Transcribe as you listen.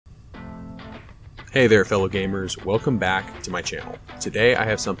Hey there fellow gamers, welcome back to my channel. Today I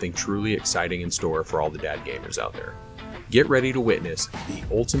have something truly exciting in store for all the dad gamers out there. Get ready to witness the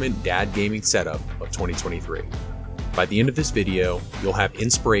ultimate dad gaming setup of 2023. By the end of this video, you'll have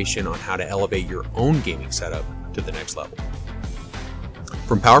inspiration on how to elevate your own gaming setup to the next level.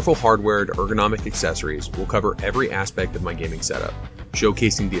 From powerful hardware to ergonomic accessories, we'll cover every aspect of my gaming setup,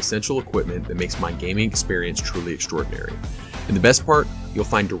 showcasing the essential equipment that makes my gaming experience truly extraordinary. And the best part, you'll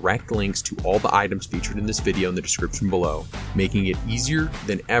find direct links to all the items featured in this video in the description below, making it easier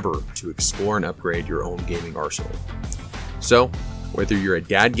than ever to explore and upgrade your own gaming arsenal. So, whether you're a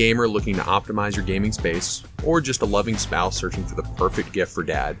dad gamer looking to optimize your gaming space, or just a loving spouse searching for the perfect gift for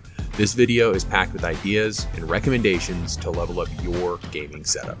dad, this video is packed with ideas and recommendations to level up your gaming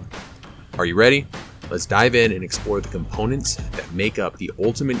setup. Are you ready? Let's dive in and explore the components that make up the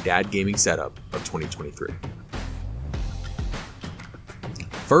ultimate dad gaming setup of 2023.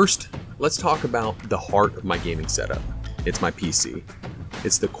 First, let's talk about the heart of my gaming setup. It's my PC.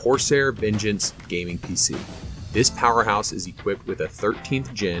 It's the Corsair Vengeance gaming PC. This powerhouse is equipped with a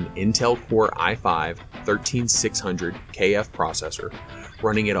 13th gen Intel Core i5-13600 KF processor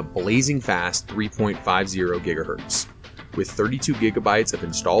running at a blazing fast 3.50 GHz. With 32 GB of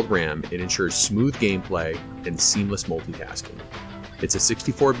installed RAM, it ensures smooth gameplay and seamless multitasking. It's a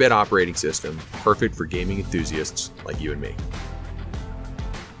 64-bit operating system, perfect for gaming enthusiasts like you and me.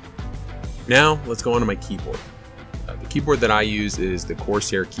 Now, let's go on to my keyboard. The keyboard that I use is the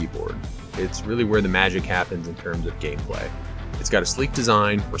Corsair keyboard. It's really where the magic happens in terms of gameplay. It's got a sleek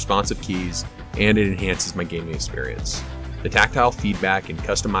design, responsive keys, and it enhances my gaming experience. The tactile feedback and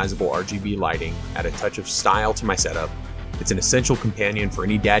customizable RGB lighting add a touch of style to my setup. It's an essential companion for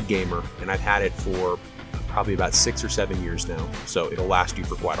any dad gamer, and I've had it for probably about 6 or 7 years now, so it'll last you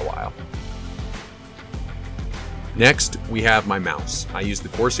for quite a while. Next, we have my mouse. I use the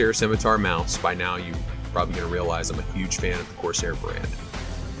Corsair Scimitar mouse. By now, you're probably going to realize I'm a huge fan of the Corsair brand.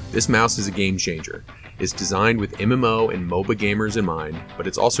 This mouse is a game changer. It's designed with MMO and MOBA gamers in mind, but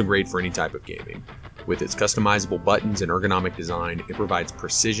it's also great for any type of gaming. With its customizable buttons and ergonomic design, it provides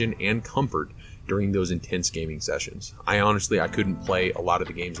precision and comfort during those intense gaming sessions. I couldn't play a lot of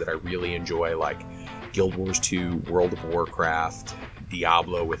the games that I really enjoy, like Guild Wars 2, World of Warcraft,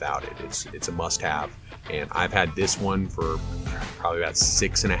 Diablo without it. It's a must-have. And I've had this one for probably about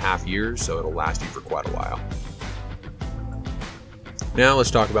 6.5 years, so it'll last you for quite a while. Now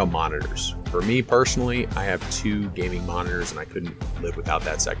let's talk about monitors. For me personally, I have 2 gaming monitors and I couldn't live without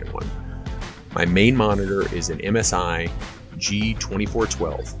that second one. My main monitor is an MSI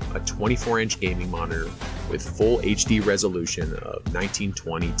G2412, a 24-inch gaming monitor with full HD resolution of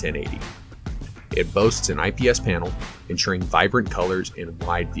 1920x1080. It boasts an IPS panel, ensuring vibrant colors and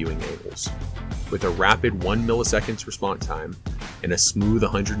wide viewing angles. With a rapid 1 millisecond response time and a smooth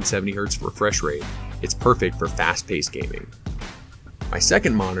 170 Hz refresh rate, it's perfect for fast-paced gaming. My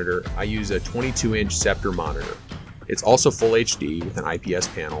second monitor, I use a 22-inch Scepter monitor. It's also full HD with an IPS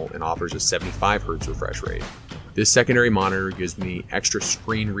panel and offers a 75 Hz refresh rate. This secondary monitor gives me extra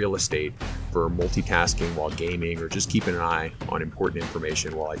screen real estate for multitasking while gaming or just keeping an eye on important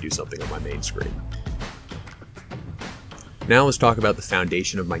information while I do something on my main screen. Now let's talk about the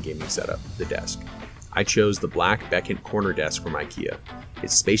foundation of my gaming setup, the desk. I chose the black Bekant Corner Desk from Ikea.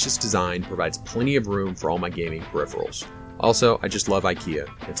 Its spacious design provides plenty of room for all my gaming peripherals. Also, I just love Ikea.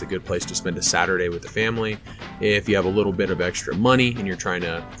 It's a good place to spend a Saturday with the family if you have a little bit of extra money and you're trying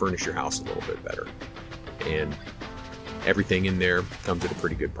to furnish your house a little bit better. And everything in there comes at a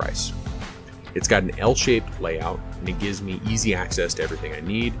pretty good price. It's got an L-shaped layout and it gives me easy access to everything I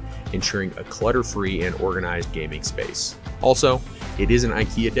need, ensuring a clutter-free and organized gaming space. Also, it is an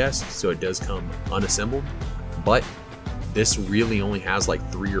Ikea desk, so it does come unassembled, but this really only has like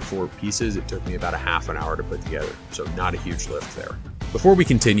 3 or 4 pieces. It took me about a half an hour to put together, so not a huge lift there. Before we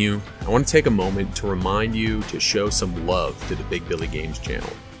continue, I want to take a moment to remind you to show some love to the Big Billy Games channel.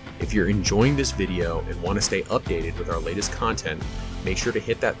 If you're enjoying this video and want to stay updated with our latest content, make sure to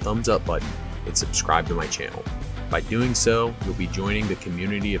hit that thumbs up button and subscribe to my channel. By doing so, you'll be joining the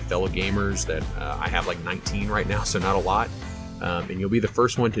community of fellow gamers that I have like 19 right now, so not a lot. And you'll be the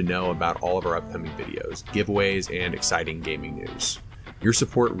first one to know about all of our upcoming videos, giveaways, and exciting gaming news. Your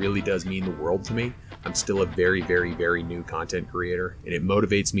support really does mean the world to me. I'm still a very, very, very new content creator, and it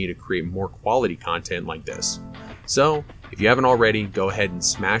motivates me to create more quality content like this. So, if you haven't already, go ahead and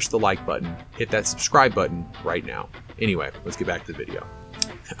smash the like button, hit that subscribe button right now. Anyway, let's get back to the video.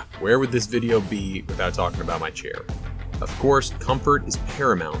 Where would this video be without talking about my chair? Of course, comfort is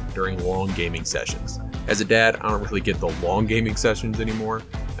paramount during long gaming sessions. As a dad, I don't really get the long gaming sessions anymore,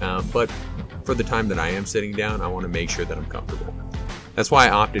 but for the time that I am sitting down, I want to make sure that I'm comfortable. That's why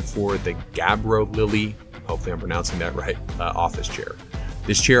I opted for the GABRYLLY, hopefully I'm pronouncing that right, office chair.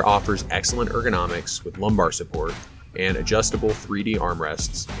 This chair offers excellent ergonomics with lumbar support and adjustable 3D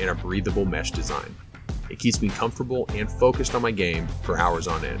armrests and a breathable mesh design. It keeps me comfortable and focused on my game for hours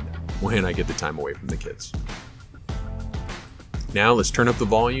on end when I get the time away from the kids. Now let's turn up the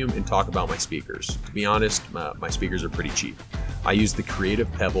volume and talk about my speakers. To be honest, my speakers are pretty cheap. I use the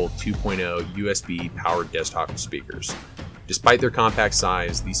Creative Pebble 2.0 USB powered desktop speakers. Despite their compact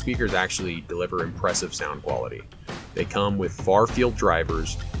size, these speakers actually deliver impressive sound quality. They come with far-field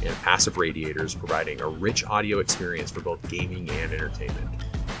drivers and passive radiators, providing a rich audio experience for both gaming and entertainment.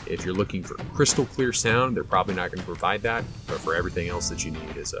 If you're looking for crystal clear sound, they're probably not going to provide that, but for everything else that you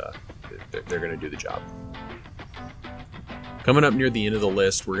need, they're going to do the job. Coming up near the end of the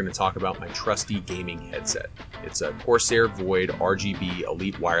list, we're going to talk about my trusty gaming headset. It's a Corsair Void RGB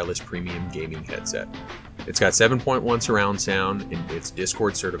Elite Wireless Premium Gaming Headset. It's got 7.1 surround sound and it's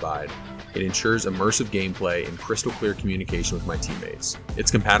Discord certified. It ensures immersive gameplay and crystal clear communication with my teammates. It's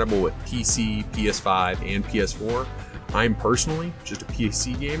compatible with PC, PS5, and PS4. I'm personally just a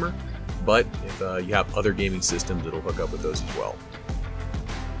PC gamer, but if you have other gaming systems, it'll hook up with those as well.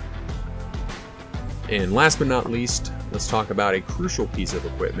 And last but not least, let's talk about a crucial piece of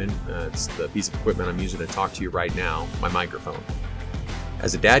equipment. It's the piece of equipment I'm using to talk to you right now, my microphone.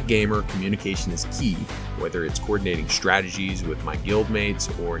 As a dad gamer, communication is key, whether it's coordinating strategies with my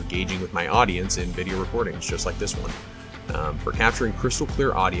guildmates or engaging with my audience in video recordings, just like this one. For capturing crystal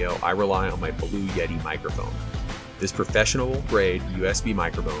clear audio, I rely on my Blue Yeti microphone. This professional-grade USB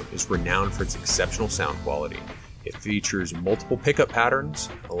microphone is renowned for its exceptional sound quality. It features multiple pickup patterns,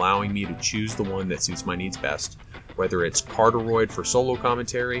 allowing me to choose the one that suits my needs best, whether it's cardioid for solo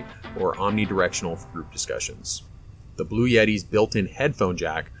commentary or omnidirectional for group discussions. The Blue Yeti's built-in headphone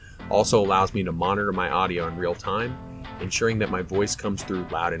jack also allows me to monitor my audio in real time, ensuring that my voice comes through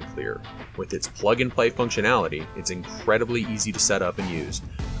loud and clear. With its plug-and-play functionality, it's incredibly easy to set up and use,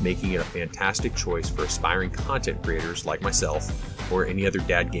 making it a fantastic choice for aspiring content creators like myself or any other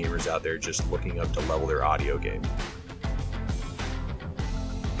dad gamers out there just looking up to level their audio game.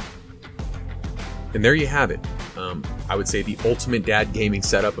 And there you have it. I would say the ultimate dad gaming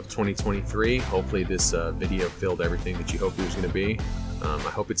setup of 2023. Hopefully this video filled everything that you hoped it was going to be. I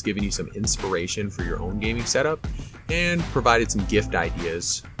hope it's given you some inspiration for your own gaming setup and provided some gift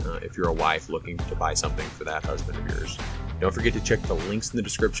ideas if you're a wife looking to buy something for that husband of yours. Don't forget to check the links in the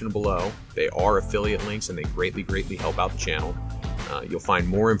description below. They are affiliate links and they greatly help out the channel. You'll find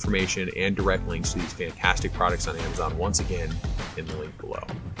more information and direct links to these fantastic products on Amazon once again in the link below.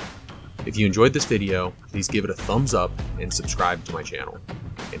 If you enjoyed this video, please give it a thumbs up and subscribe to my channel.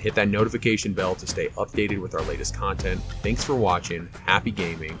 And hit that notification bell to stay updated with our latest content. Thanks for watching, happy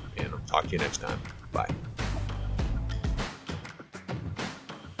gaming, and I'll talk to you next time. Bye.